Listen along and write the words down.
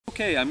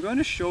Okay, I'm going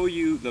to show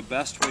you the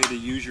best way to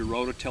use your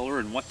rototiller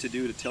and what to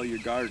do to till your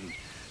garden.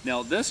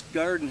 Now this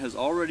garden has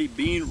already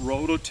been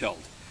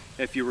rototilled.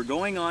 If you were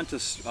going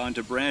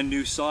onto brand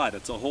new sod,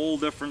 it's a whole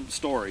different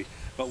story.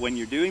 But when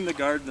you're doing the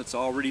garden that's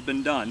already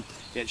been done,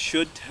 it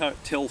should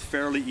till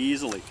fairly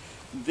easily.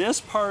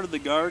 This part of the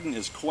garden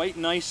is quite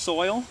nice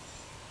soil.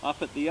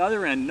 Up at the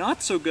other end,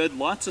 not so good,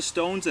 lots of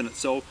stones in it.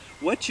 So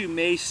what you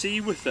may see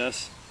with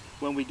this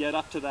when we get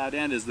up to that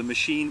end is the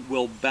machine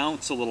will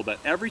bounce a little bit.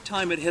 Every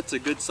time it hits a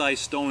good sized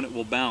stone, it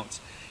will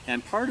bounce.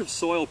 And part of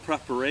soil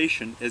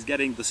preparation is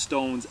getting the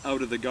stones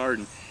out of the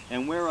garden.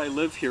 And where I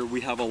live here,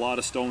 we have a lot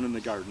of stone in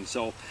the garden.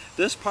 So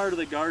this part of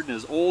the garden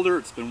is older,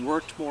 it's been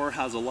worked more,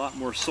 has a lot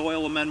more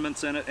soil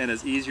amendments in it, and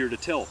is easier to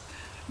till.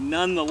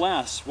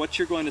 Nonetheless, what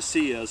you're going to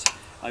see is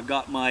I've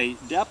got my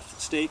depth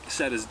stake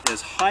set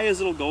as high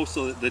as it'll go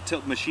so that the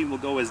tilt machine will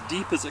go as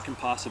deep as it can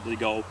possibly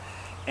go.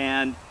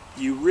 And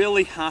you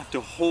really have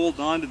to hold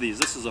on to these.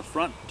 This is a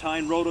front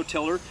tine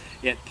rototiller.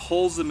 It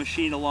pulls the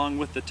machine along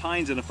with the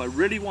tines, and if I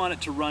really want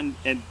it to run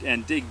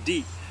and dig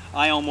deep,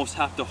 I almost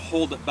have to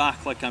hold it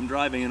back like I'm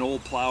driving an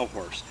old plow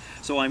horse.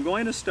 So I'm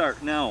going to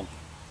start now.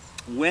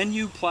 When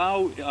you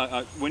plow,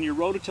 when you're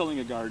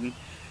rototilling a garden,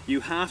 you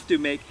have to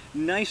make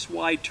nice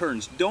wide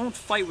turns. Don't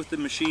fight with the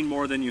machine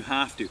more than you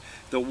have to.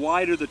 The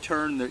wider the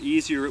turn, the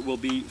easier it will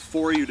be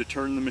for you to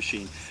turn the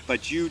machine.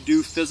 But you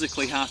do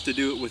physically have to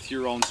do it with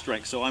your own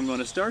strength. So I'm going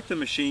to start the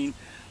machine,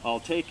 I'll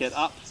take it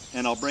up,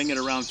 and I'll bring it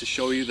around to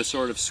show you the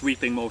sort of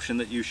sweeping motion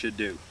that you should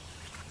do.